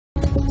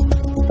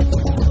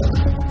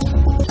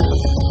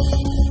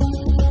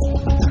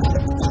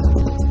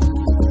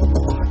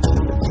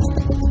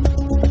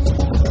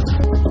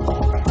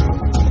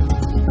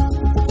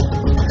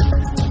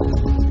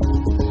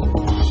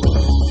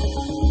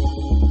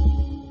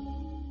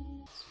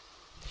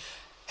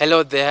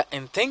Hello there,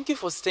 and thank you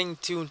for staying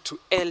tuned to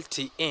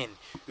LTN.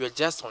 You are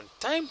just on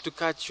time to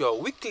catch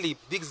your weekly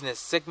business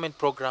segment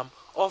program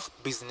of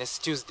Business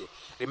Tuesday.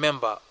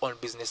 Remember, on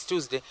Business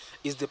Tuesday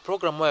is the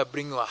program where I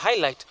bring you a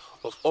highlight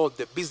of all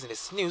the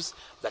business news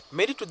that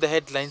made it to the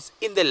headlines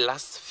in the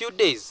last few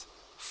days.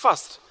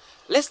 First,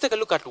 let's take a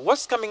look at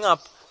what's coming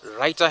up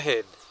right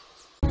ahead.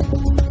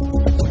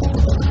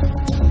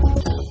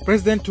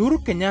 President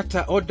Uhuru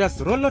Kenyatta orders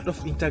rollout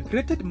of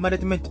integrated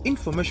management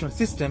information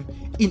system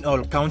in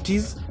all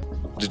counties.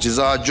 It is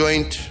our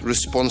joint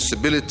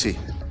responsibility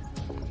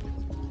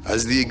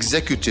as the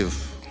executive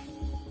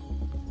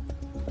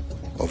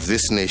of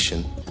this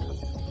nation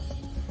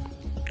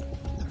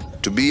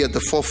to be at the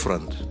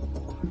forefront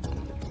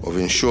of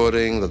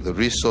ensuring that the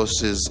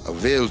resources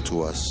availed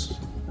to us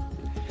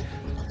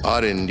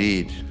are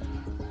indeed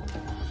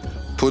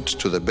put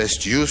to the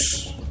best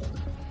use.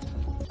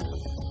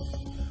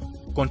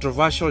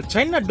 Controversial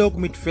China Dog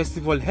Meat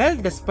Festival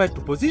held despite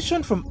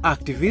opposition from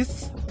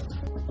activists.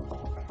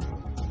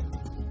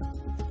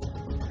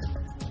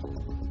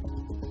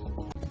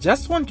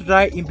 Just One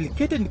Dry,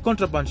 implicated in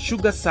contraband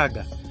sugar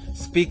saga,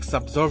 speaks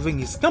absolving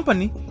his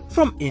company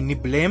from any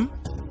blame.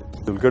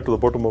 They'll get to the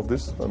bottom of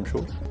this, I'm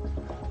sure.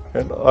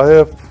 And I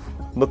have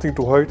nothing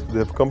to hide. They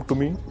have come to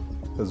me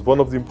as one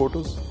of the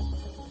importers.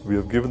 We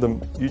have given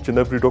them each and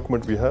every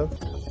document we have.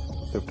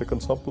 They've taken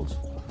samples.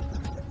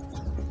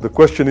 The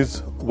question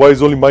is, why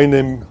is only my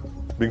name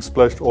being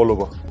splashed all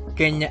over?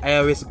 Kenya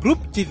Airways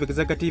Group Chief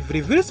Executive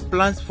reveals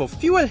plans for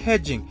fuel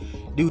hedging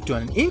due to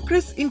an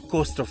increase in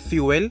cost of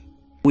fuel.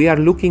 We are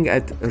looking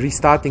at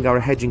restarting our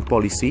hedging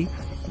policy.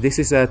 This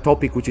is a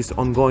topic which is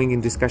ongoing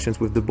in discussions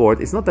with the board.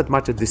 It's not that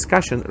much a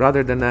discussion,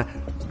 rather than a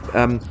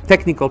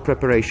technical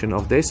preparation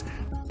of this.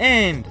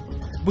 And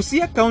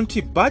Busia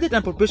County Budget and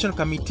Appropriation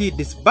Committee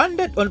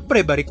disbanded on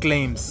bribery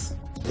claims.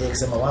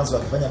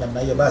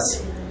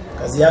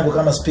 Kazi yangu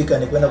kama speaker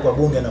ni kwenda kwa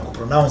bunge na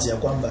kupronounce ya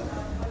kwamba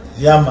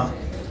vyama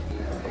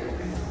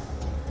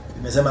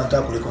vimesema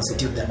nataka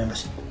kureconstitute their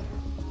membership.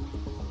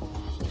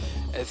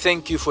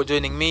 Thank you for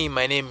joining me.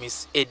 My name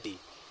is Eddy,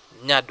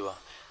 Nyadwa,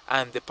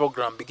 and the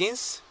program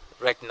begins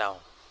right now.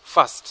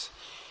 First,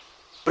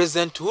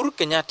 President Uhuru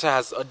Kenyatta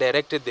has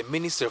directed the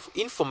Ministry of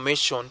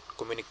Information,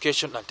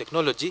 Communication and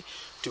Technology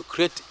to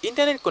create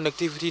internet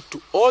connectivity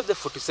to all the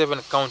 47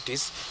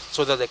 counties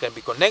so that they can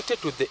be connected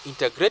to the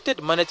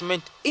Integrated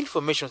Management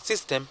Information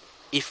System,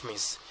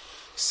 IFMIS.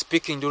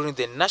 Speaking during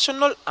the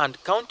National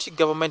and County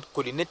Government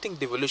Coordinating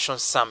Devolution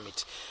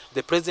Summit,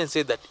 the President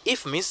said that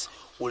IFMIS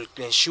will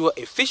ensure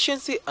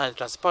efficiency and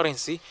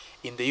transparency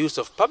in the use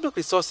of public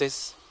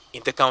resources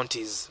in the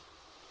counties.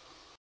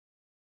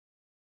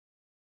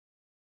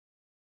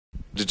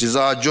 It is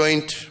our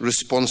joint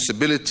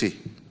responsibility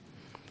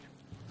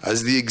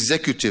as the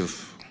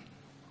executive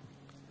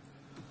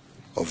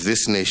of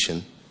this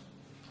nation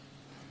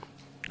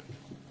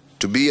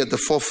to be at the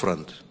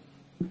forefront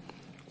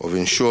of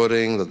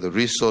ensuring that the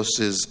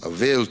resources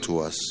availed to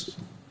us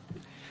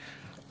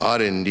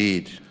are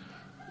indeed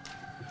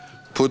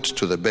put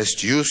to the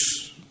best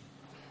use,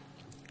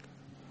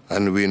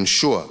 and we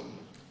ensure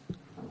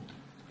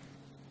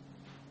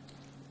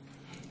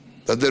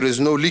that there is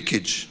no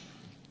leakage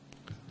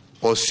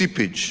or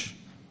seepage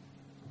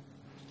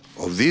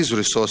of these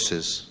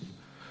resources,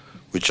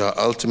 which are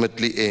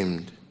ultimately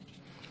aimed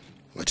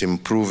at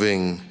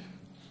improving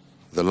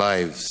the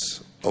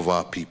lives of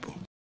our people.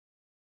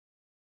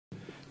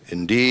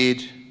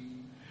 Indeed,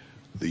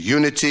 the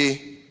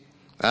unity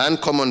and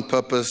common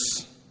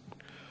purpose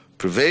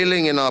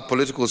prevailing in our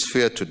political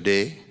sphere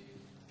today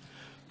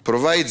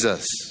provides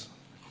us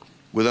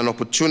with an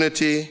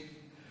opportunity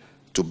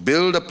to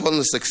build upon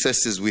the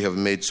successes we have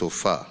made so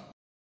far.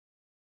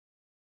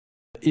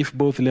 If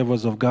both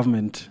levels of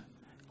government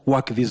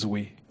work this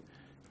way,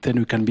 then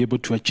we can be able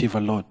to achieve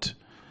a lot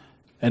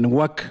and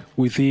work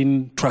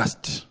within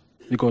trust,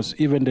 because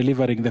even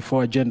delivering the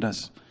 4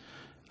 agendas,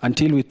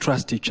 until we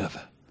trust each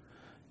other.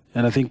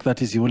 And I think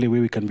that is the only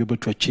way we can be able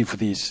to achieve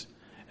this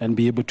and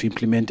be able to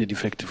implement it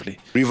effectively.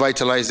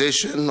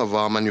 Revitalization of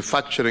our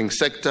manufacturing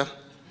sector,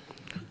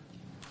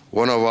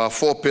 one of our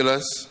 4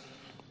 pillars,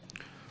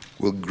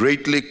 will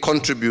greatly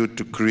contribute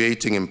to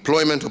creating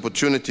employment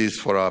opportunities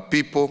for our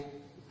people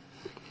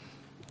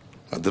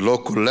at the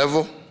local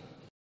level.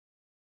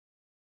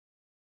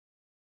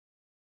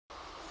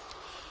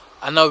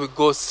 And now we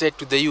go straight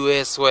to the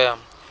US, where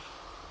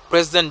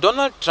President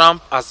Donald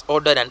Trump has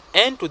ordered an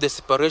end to the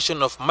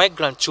separation of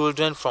migrant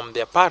children from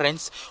their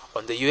parents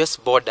on the US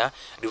border,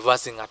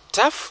 reversing a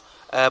tough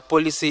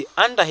policy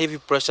under heavy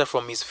pressure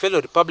from his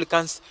fellow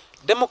Republicans,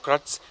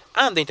 Democrats,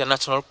 and the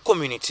international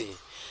community.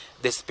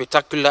 The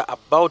spectacular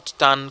about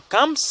turn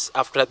comes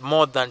after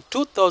more than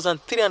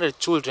 2,300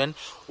 children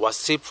were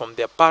stripped from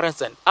their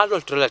parents and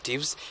adult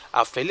relatives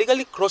after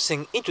illegally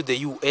crossing into the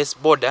US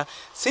border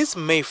since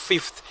May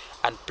 5th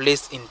and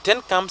placed in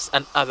 10 camps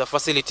and other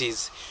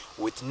facilities,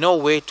 with no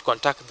way to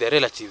contact their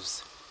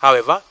relatives.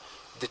 However,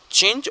 the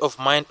change of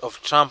mind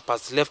of Trump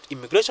has left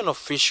immigration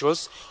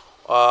officials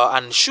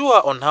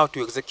unsure on how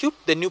to execute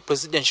the new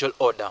presidential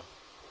order.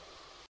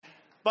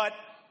 But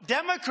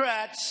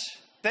Democrats,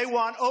 they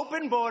want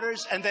open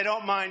borders and they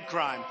don't mind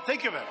crime.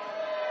 Think of it.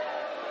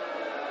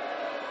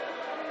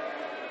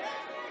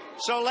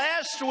 So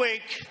last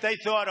week, they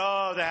thought,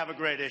 oh, they have a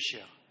great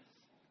issue.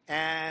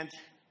 And,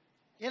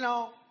 you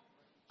know,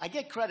 I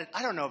get credit.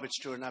 I don't know if it's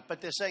true or not,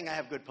 but they're saying I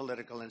have good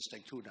political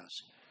instinct. Who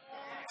knows?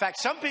 In fact,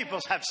 some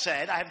people have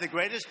said I have the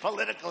greatest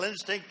political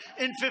instinct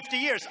in 50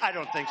 years. I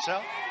don't think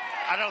so.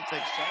 I don't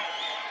think so.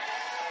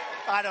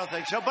 I don't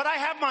think so. But I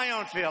have my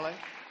own feeling.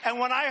 And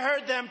when I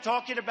heard them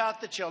talking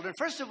about the children,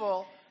 first of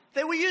all,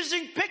 they were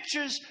using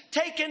pictures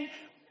taken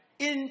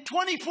in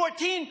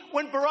 2014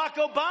 when Barack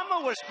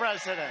Obama was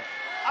president.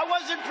 I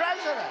wasn't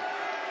president.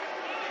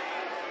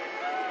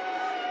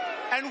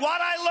 And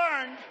what I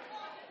learned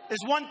is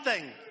one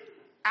thing.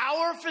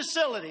 Our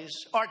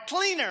facilities are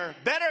cleaner,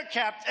 better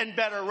kept, and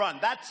better run.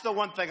 That's the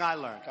one thing I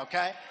learned,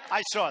 okay?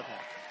 I saw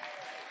that.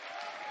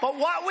 But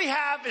what we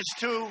have is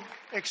two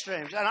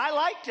extremes. And I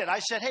liked it. I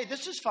said, hey,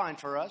 this is fine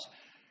for us.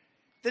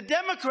 The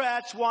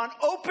Democrats want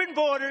open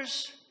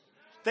borders.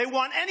 They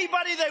want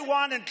anybody they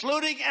want,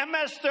 including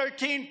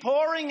MS-13,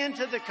 pouring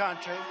into the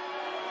country.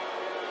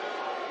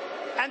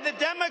 And the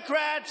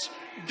Democrats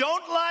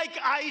don't like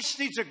ICE.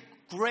 These are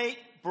great,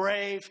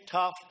 brave,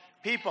 tough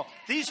people.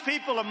 These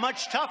people are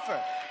much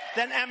tougher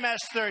than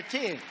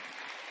MS-13.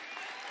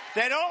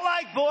 They don't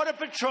like Border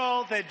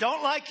Patrol. They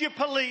don't like your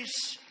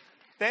police.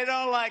 They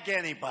don't like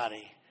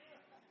anybody.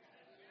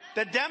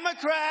 The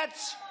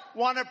Democrats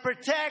want to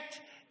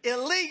protect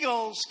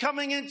illegals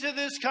coming into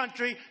this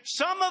country,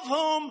 some of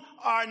whom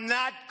are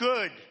not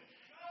good,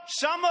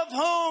 some of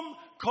whom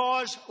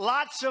cause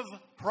lots of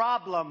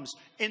problems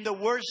in the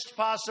worst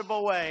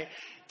possible way.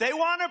 They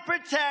want to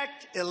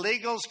protect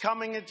illegals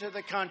coming into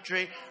the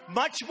country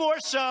much more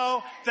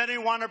so than they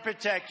want to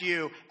protect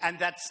you, and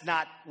that's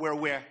not where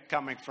we're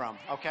coming from,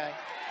 okay?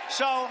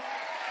 So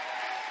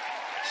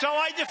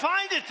I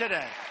defined it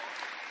today.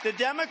 The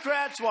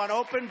Democrats want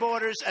open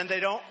borders and they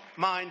don't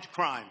mind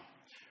crime.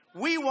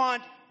 We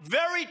want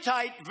very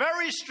tight,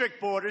 very strict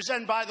borders.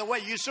 And by the way,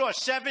 you saw a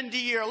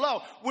 70-year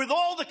low. With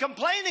all the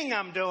complaining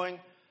I'm doing,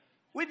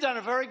 we've done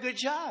a very good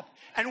job.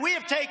 And we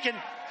have taken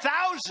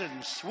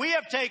thousands. We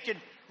got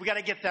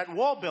to get that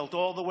wall built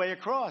all the way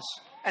across.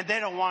 And they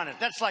don't want it.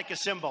 That's like a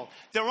symbol.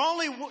 They're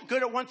only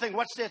good at one thing.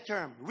 What's their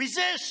term?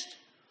 Resist.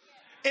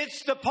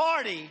 It's the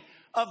party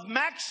of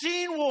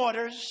Maxine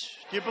Waters.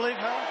 Do you believe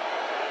her?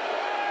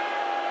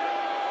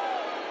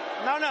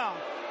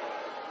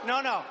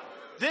 No.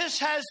 This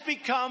has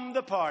become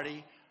the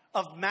party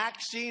of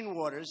Maxine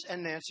Waters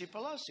and Nancy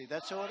Pelosi.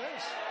 That's who it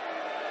is.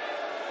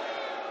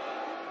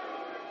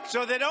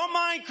 So they don't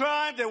mind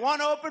crime. They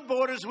want open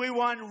borders. We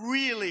want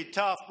really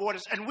tough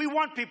borders. And we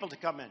want people to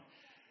come in.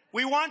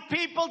 We want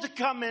people to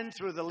come in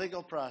through the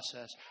legal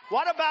process.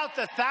 What about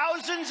the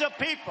thousands of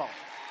people?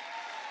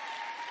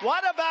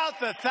 What about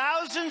the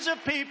thousands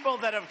of people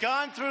that have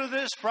gone through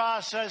this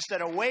process, that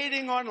are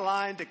waiting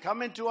online to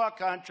come into our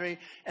country,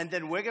 and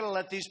then we're going to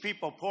let these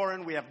people pour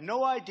in? We have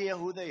no idea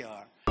who they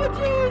are.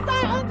 Refugees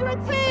are under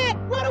attack.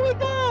 What do we do?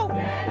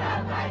 Stand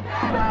up like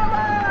that.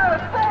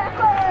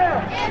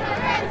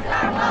 Immigrants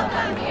are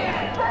welcome here.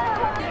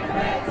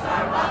 Immigrants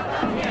are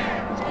welcome here.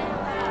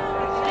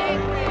 Stay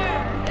clear.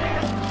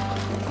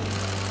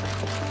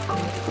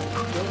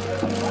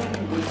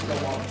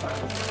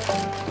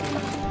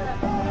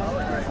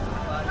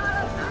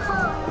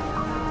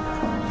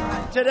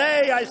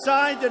 Today, I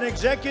signed an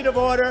executive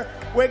order.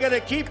 We're going to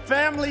keep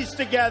families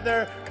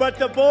together, but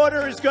the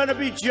border is going to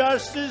be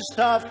just as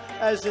tough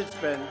as it's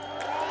been.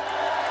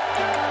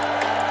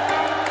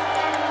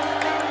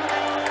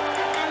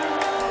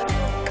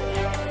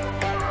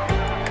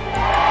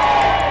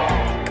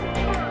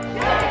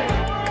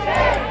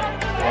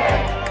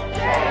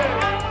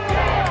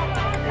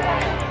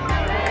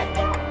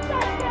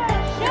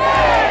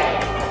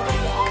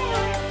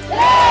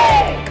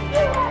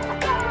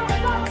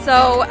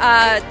 So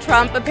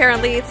Trump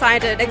apparently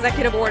signed an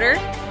executive order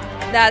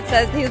that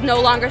says he's no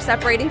longer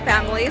separating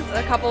families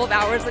a couple of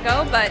hours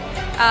ago, but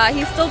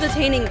he's still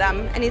detaining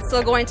them, and he's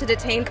still going to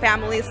detain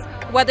families,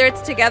 whether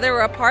it's together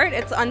or apart.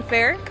 It's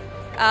unfair,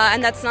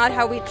 and that's not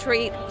how we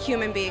treat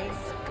human beings.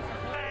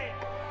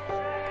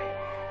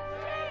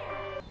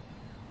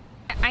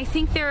 I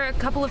think there are a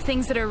couple of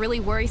things that are really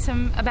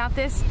worrisome about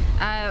this.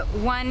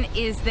 One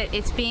is that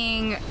it's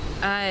being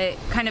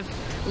kind of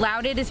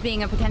lauded as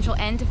being a potential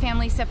end to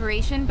family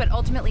separation, but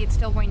ultimately it's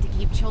still going to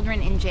keep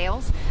children in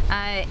jails.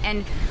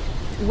 And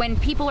when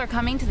people are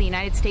coming to the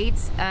United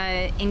States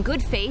in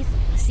good faith,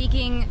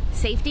 seeking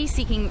safety,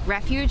 seeking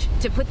refuge,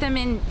 to put them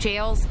in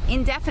jails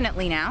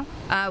indefinitely now,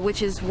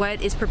 which is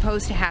what is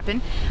proposed to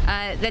happen,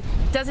 that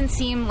doesn't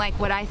seem like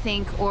what I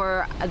think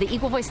or the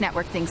Equal Voice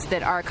Network thinks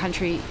that our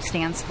country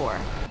stands for.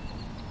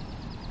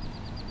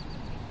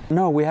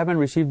 No, we haven't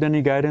received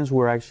any guidance.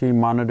 We're actually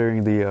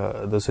monitoring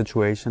the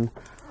situation,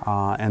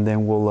 and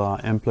then we'll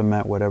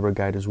implement whatever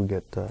guidance we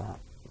get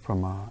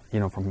from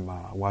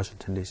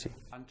Washington, D.C.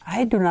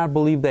 I do not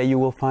believe that you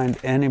will find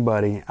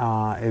anybody,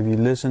 if you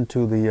listen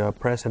to the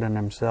president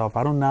himself,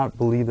 I do not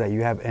believe that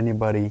you have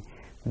anybody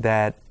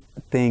that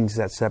things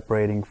that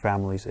separating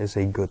families is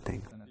a good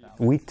thing.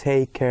 We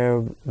take care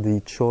of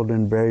the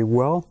children very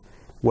well.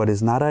 What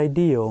is not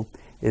ideal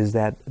is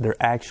that they're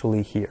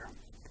actually here.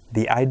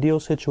 The ideal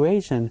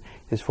situation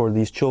is for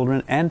these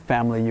children and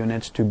family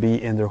units to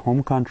be in their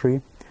home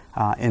country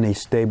in a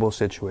stable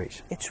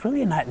situation. It's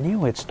really not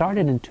new. It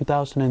started in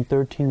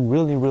 2013,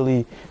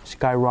 really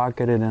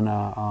skyrocketed in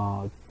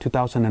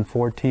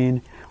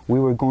 2014. We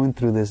were going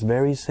through this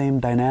very same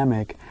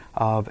dynamic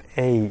of,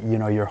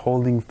 you're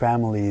holding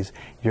families,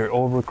 you're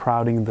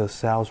overcrowding the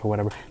cells or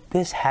whatever.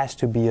 This has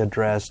to be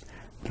addressed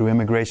through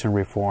immigration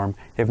reform.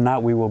 If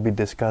not, we will be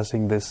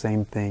discussing this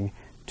same thing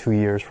 2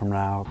 years from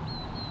now.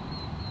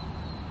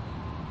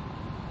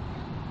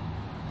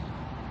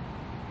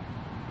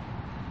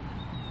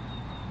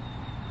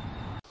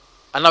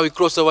 And now we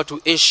cross over to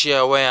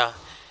Asia, where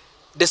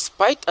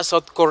despite a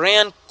South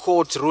Korean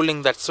court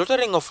ruling that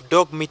slaughtering of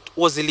dog meat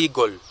was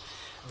illegal,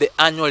 the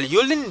annual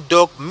Yulin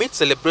dog meat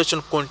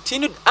celebration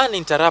continued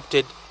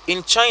uninterrupted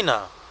in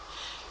China.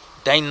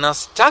 Diners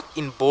stuck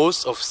in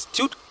bowls of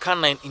stewed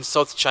canine in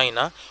South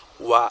China,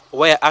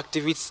 where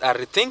activists are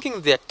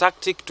rethinking their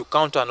tactic to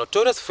counter a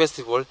notorious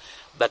festival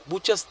that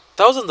butchers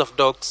thousands of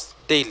dogs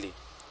daily.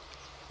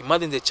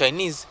 Imagine the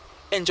Chinese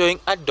enjoying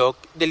a dog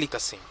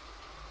delicacy.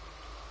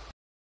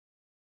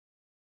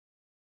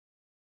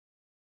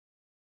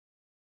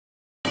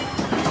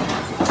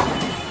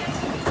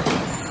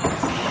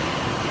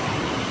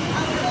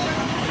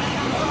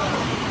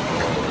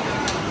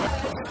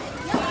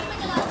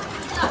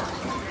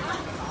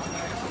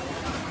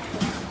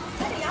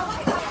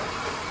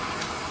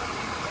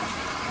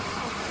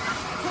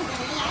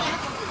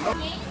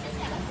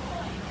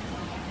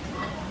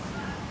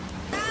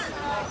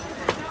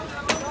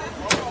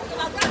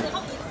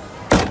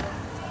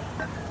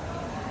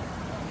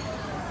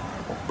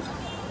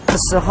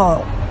时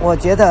候，我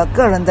觉得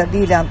个人的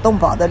力量、动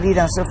保的力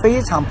量是非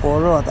常薄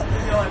弱的，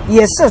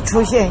也是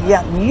出现一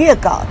样，你越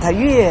搞它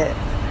越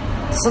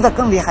吃得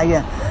更厉害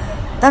越。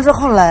但是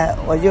后来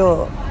我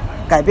就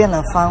改变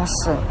了方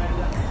式，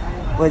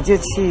我就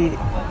去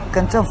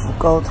跟政府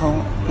沟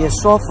通，也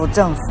说服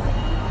政府。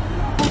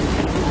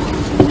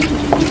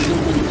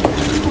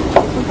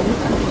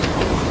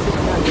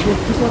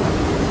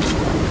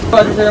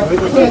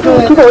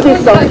出口地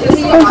走，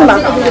公司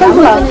门，公司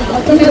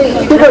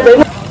门，出口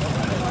人。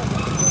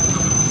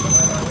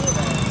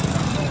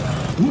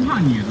 不怕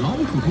你老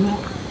鼠多，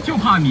就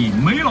怕你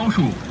没老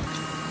鼠。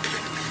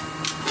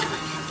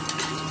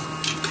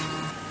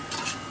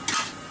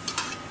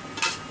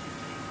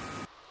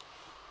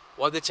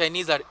 While the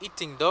Chinese are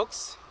eating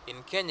dogs,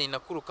 in Kenya, in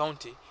Nakuru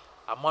County,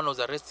 a man was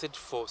arrested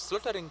for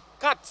slaughtering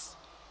cats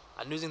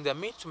and using their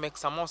meat to make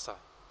samosa.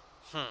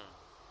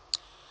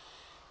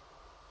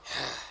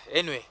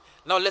 Anyway,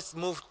 now let's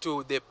move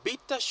to the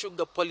bitter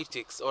sugar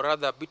politics, or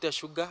rather bitter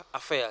sugar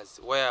affairs,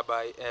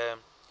 whereby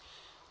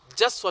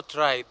Nyadwa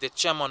Rai, the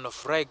chairman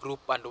of Rai Group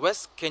and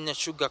West Kenya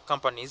Sugar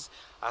Companies,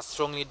 has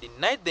strongly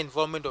denied the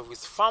involvement of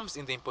his farms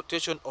in the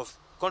importation of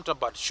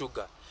contraband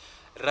sugar.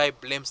 Rai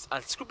blames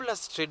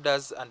unscrupulous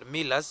traders and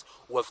millers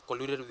who have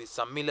colluded with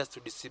some millers to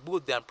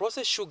distribute the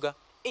unprocessed sugar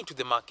into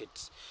the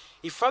market.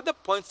 He further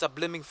points a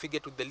blaming figure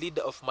to the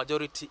leader of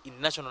majority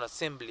in National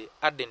Assembly,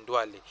 Eddy,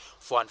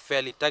 for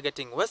unfairly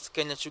targeting West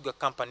Kenya Sugar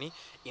Company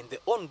in the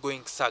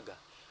ongoing saga.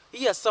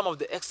 Here are some of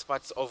the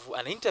experts of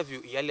an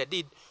interview he earlier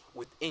did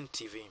with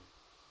NTV.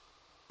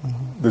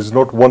 There is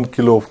not 1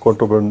 kilo of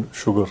contraband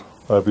sugar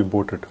I have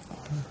imported.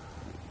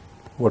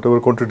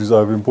 Whatever quantities I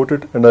have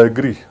imported, and I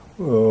agree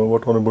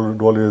what Honorable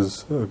Dwali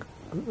has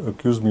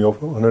accused me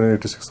of,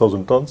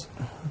 186,000 tons.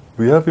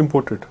 We have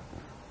imported.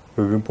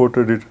 We have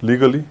imported it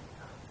legally,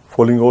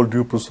 following all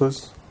due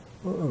process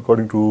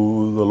according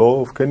to the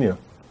law of Kenya.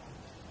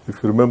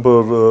 If you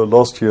remember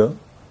last year,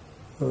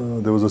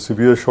 there was a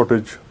severe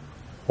shortage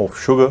of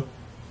sugar,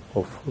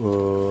 of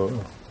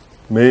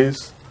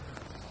maize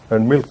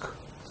and milk,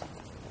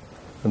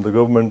 and the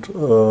government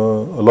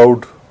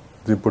allowed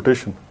the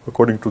importation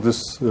according to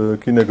this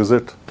Kenya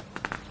Gazette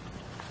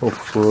of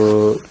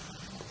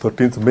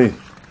 13th May.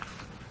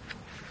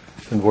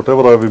 And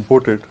whatever I have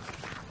imported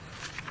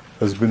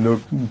has been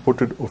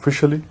imported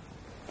officially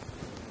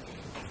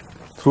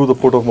through the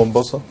port of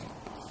Mombasa,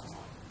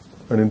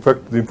 and in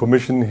fact the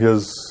information he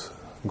has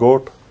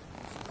got,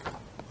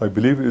 I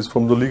believe, is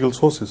from the legal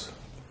sources.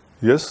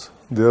 Yes,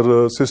 there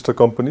are sister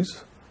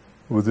companies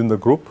within the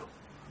group.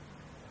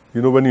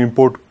 You know, when you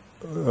import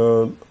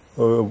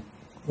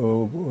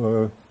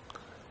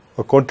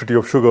a quantity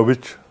of sugar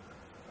which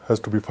has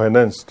to be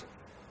financed,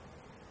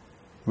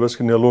 West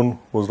Kenya alone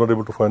was not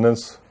able to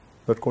finance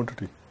that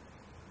quantity.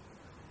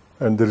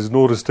 And there is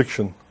no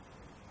restriction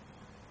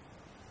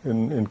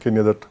in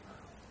Kenya that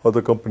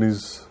other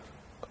companies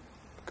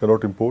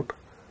cannot import.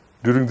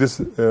 During this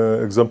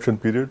exemption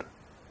period,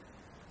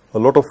 a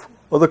lot of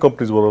other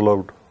companies were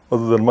allowed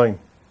other than mine.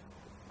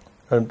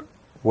 And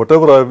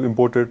whatever I have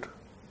imported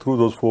through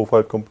those 4 or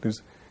 5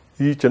 companies,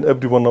 each and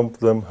every one of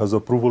them has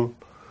approval,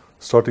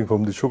 starting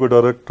from the Sugar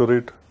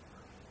Directorate,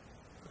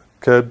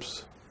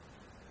 CABS,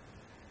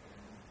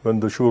 when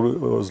the sugar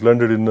was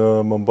landed in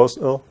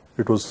Mombasa,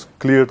 it was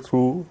cleared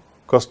through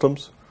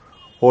customs.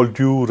 All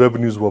due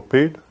revenues were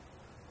paid,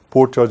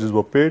 port charges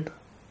were paid.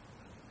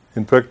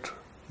 In fact,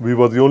 we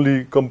were the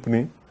only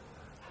company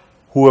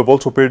who have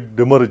also paid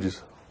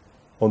demurrages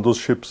on those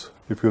ships.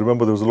 If you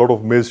remember, there was a lot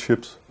of maize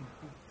ships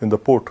in the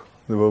port.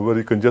 They were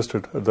very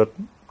congested at that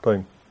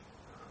time.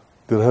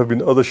 There have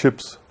been other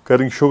ships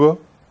carrying sugar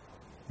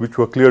which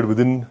were cleared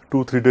within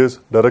 2-3 days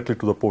directly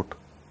to the port.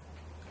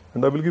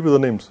 And I will give you the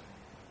names.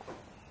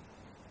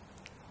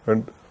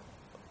 And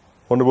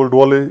Honorable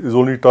Dwale is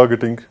only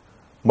targeting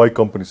my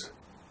companies.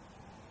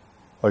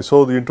 I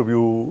saw the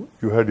interview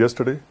you had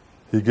yesterday.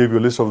 He gave you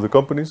a list of the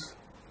companies.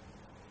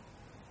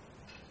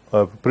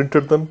 I've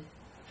printed them.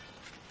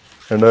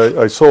 And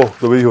I saw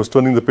the way he was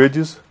turning the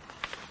pages.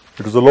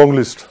 It was a long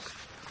list.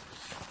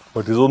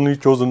 But he's only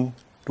chosen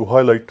to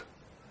highlight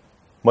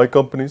my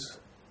companies,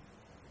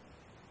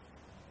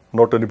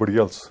 not anybody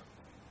else.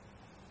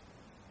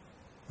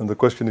 And the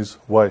question is,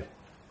 why?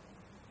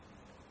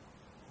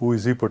 Who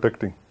is he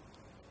protecting?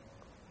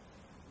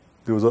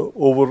 There was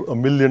over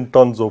 1 million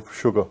tons of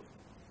sugar.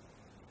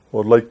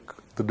 Or like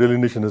the Daily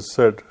Nation has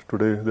said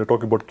today, they're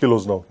talking about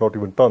kilos now, not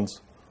even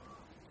tons.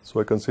 So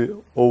I can say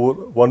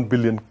over 1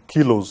 billion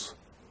kilos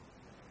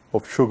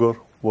of sugar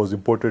was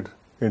imported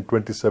in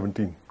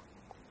 2017.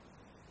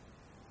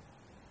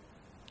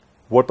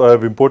 What I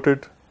have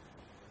imported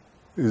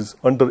is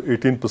under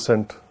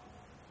 18%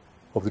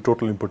 of the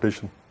total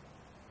importation.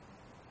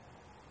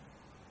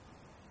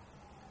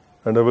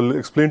 And I will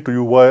explain to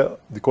you why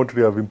the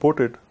quantity I have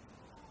imported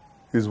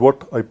is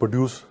what I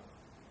produce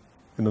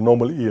in a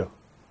normal year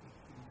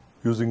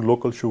using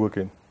local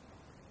sugarcane.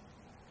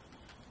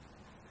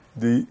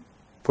 The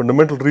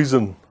fundamental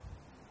reason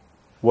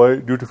why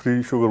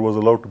duty-free sugar was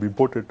allowed to be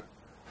imported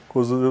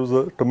because there was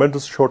a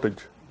tremendous shortage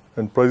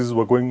and prices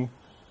were going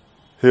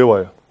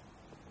haywire.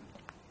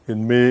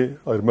 In May,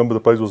 I remember the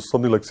price was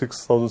something like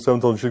 6,000,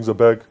 7,000 shillings a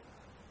bag.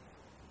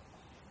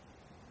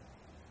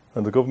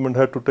 And the government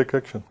had to take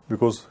action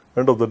because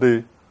end of the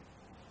day,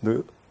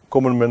 the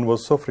common man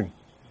was suffering.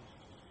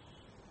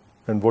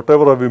 And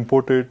whatever I've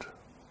imported,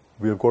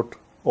 we have got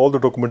all the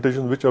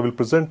documentation which I will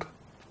present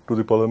to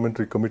the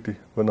parliamentary committee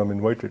when I'm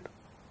invited.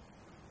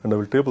 And I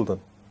will table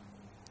them.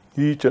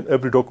 Each and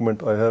every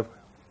document I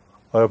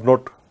have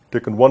not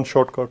taken one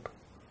shortcut.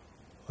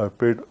 I have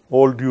paid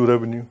all due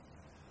revenue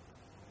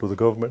to the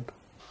government.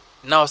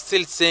 Now,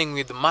 still saying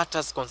with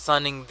matters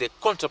concerning the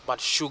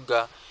counterpart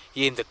sugar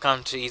here in the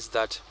country is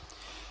that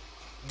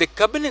the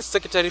Cabinet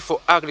Secretary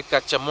for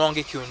Agriculture,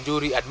 Mwangi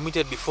Kiunjuri,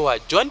 admitted before a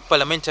joint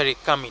parliamentary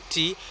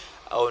committee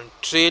on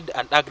trade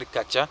and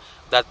agriculture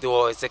that there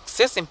was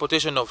excess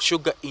importation of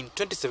sugar in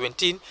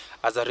 2017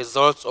 as a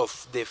result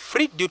of the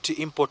free duty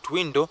import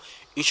window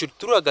issued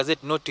through a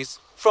gazette notice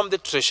from the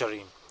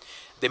Treasury.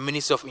 The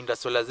Ministry of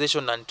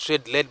Industrialization and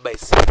Trade, led by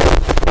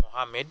Senator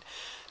Mohammed,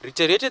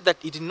 reiterated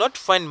that it did not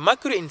find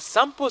mercury in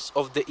samples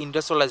of the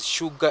industrialized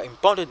sugar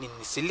impounded in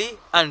Nisili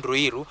and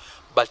Ruiru,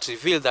 but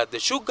revealed that the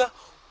sugar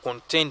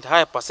contained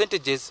higher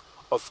percentages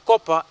of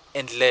copper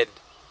and lead.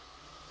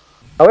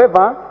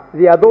 However,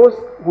 there are those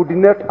who did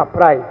not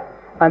apply,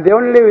 and the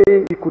only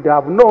way we could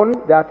have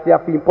known that they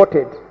have been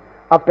imported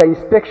after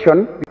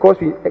inspection, because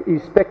we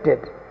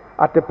inspected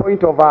at the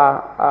point of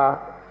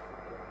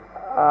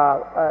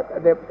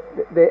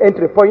the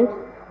entry point,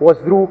 was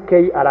through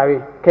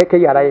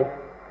KRA.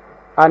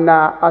 And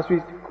as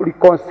we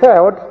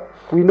reconciled,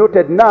 we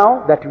noted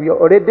now that we are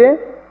already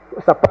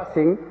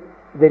surpassing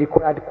the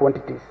required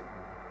quantities.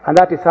 And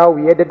that is how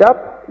we ended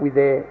up with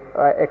the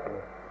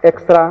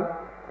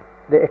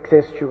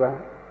excess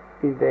sugar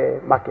in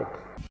the market.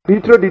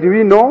 Little did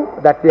we know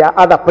that there are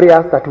other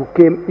players that who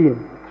came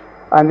in.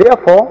 And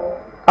therefore,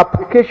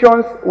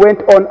 applications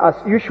went on as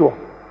usual.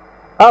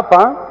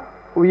 However,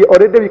 we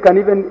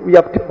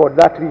have tabled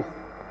that list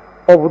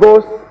of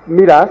those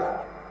millers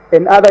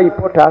and other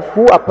importers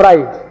who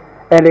applied,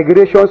 and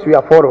regulations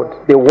were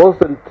followed. There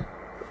wasn't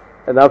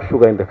enough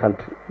sugar in the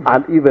country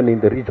and even in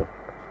the region.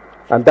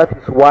 And that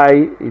is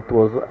why it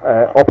was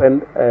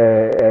opened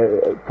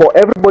for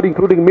everybody,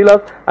 including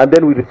millers, and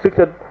then we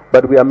restricted,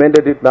 but we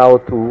amended it now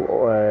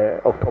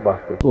to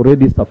October.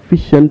 Already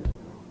sufficient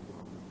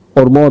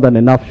or more than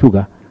enough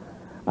sugar.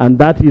 And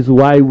that is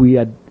why we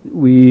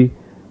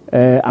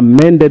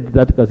amended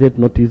that gazette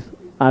notice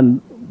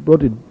and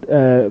brought it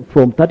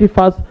from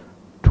 31st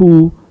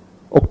to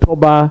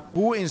October.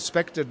 Who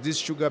inspected this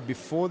sugar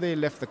before they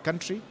left the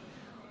country,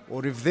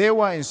 or if they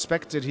were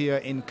inspected here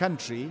in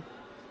country,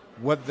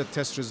 what the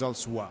test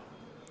results were.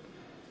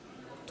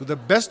 To the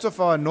best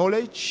of our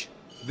knowledge,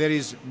 there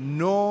is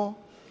no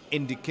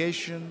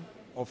indication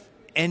of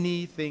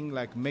anything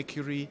like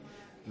mercury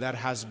that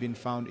has been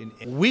found in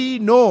it. We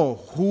know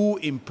who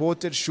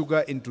imported sugar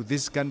into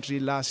this country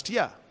last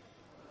year.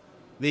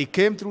 They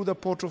came through the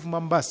port of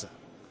Mombasa.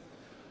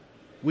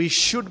 We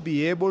should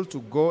be able to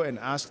go and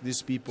ask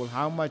these people,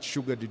 how much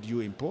sugar did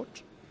you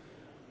import?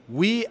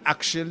 We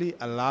actually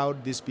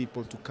allowed these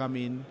people to come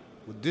in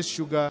with this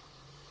sugar.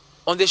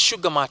 On the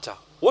sugar matter,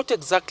 what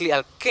exactly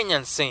are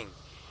Kenyans saying?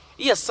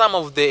 Here are some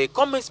of the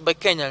comments by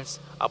Kenyans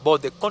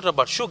about the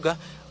contraband sugar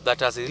that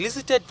has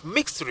elicited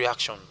mixed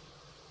reaction.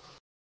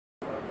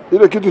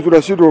 Ile kitu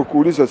tunashindwa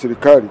kuuliza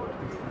serikali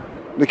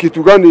ni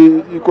kitu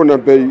gani iko na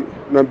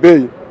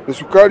bei ni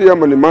sukari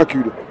ama ni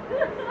mercury,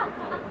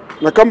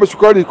 na kama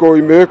sukari iko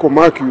imewekwa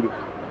mercury,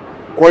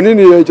 kwa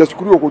nini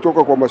haijachukuliwa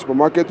kutoka kwa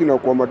supermarket na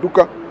kwa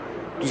maduka?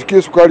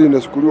 Tusikie sukari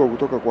inachukuliwa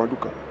kutoka kwa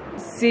duka.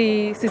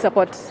 Si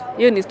support.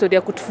 Hiyo ni historia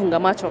ya kutufunga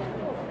macho,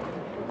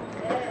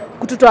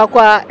 kututoa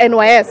kwa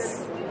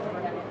NYS.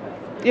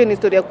 Hiyo ni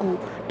historia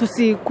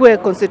tusikue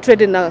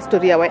concentrated na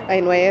story ya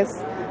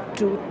NYS,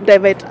 to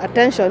divert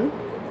attention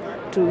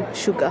to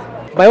sugar.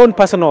 My own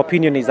personal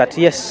opinion is that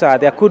yes,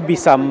 there could be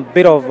some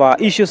bit of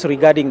issues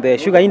regarding the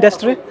sugar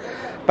industry,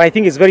 but I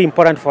think it's very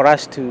important for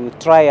us to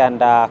try and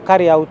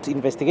carry out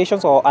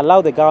investigations or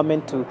allow the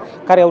government to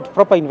carry out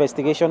proper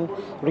investigation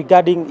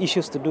regarding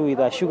issues to do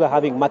with sugar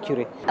having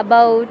mercury.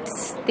 About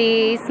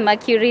this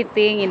mercury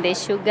thing in the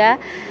sugar,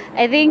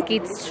 I think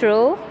it's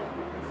true,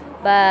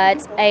 but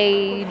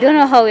I don't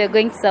know how we're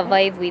going to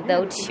survive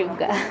without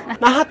sugar.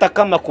 Na hata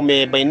kama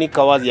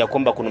kumebainika wazi ya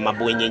kwamba kuna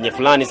mabwenyenye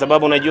fulani,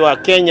 sababu unajua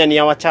Kenya ni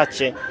ya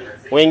wachache,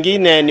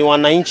 wengine ni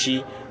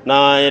wananchi,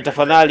 na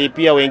tafadhali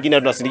pia wengine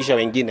tunasindikisha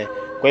wengine.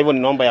 Kwa hivyo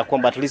ninaomba ya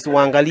kwamba at least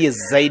waangalie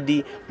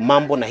zaidi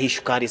mambo na hii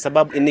sukari,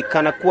 sababu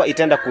inikana kuwa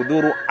itaenda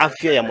kudhuru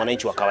afya ya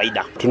mwananchi wa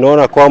kawaida.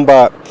 Tunaona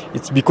kwamba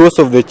it's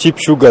because of the cheap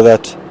sugar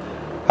that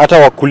hata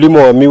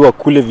wakulima wa miwa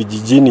kule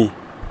vijijini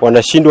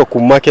wanashindwa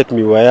kumarket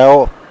miwa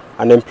yao.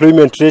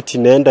 Unemployment rate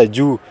inaenda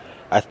juu,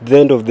 at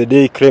the end of the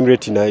day crime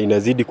rate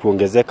inazidi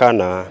kuongezeka,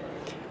 na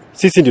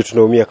sisi ndio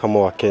tunaumia kama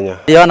wa Kenya.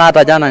 Niliona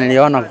hata jana,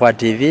 niliona kwa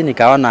TV,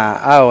 nikaona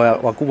hao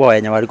wakubwa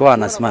wenye walikuwa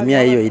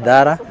wanasimamia hiyo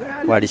idara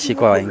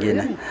walishikwa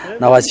wengine,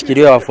 na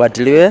washikiliwe,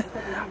 wafuatiliwe,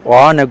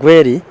 waone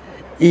kweli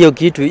hiyo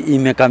kitu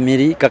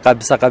imekamilika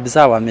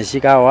kabisa,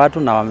 wameshika hao watu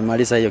na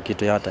wamemaliza hiyo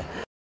kitu yote.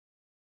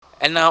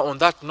 And now on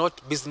that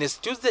note,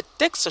 Business Tuesday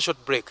takes a short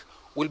break.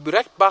 We'll be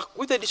right back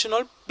with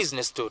additional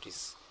business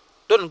stories.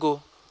 Don't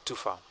go too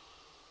far.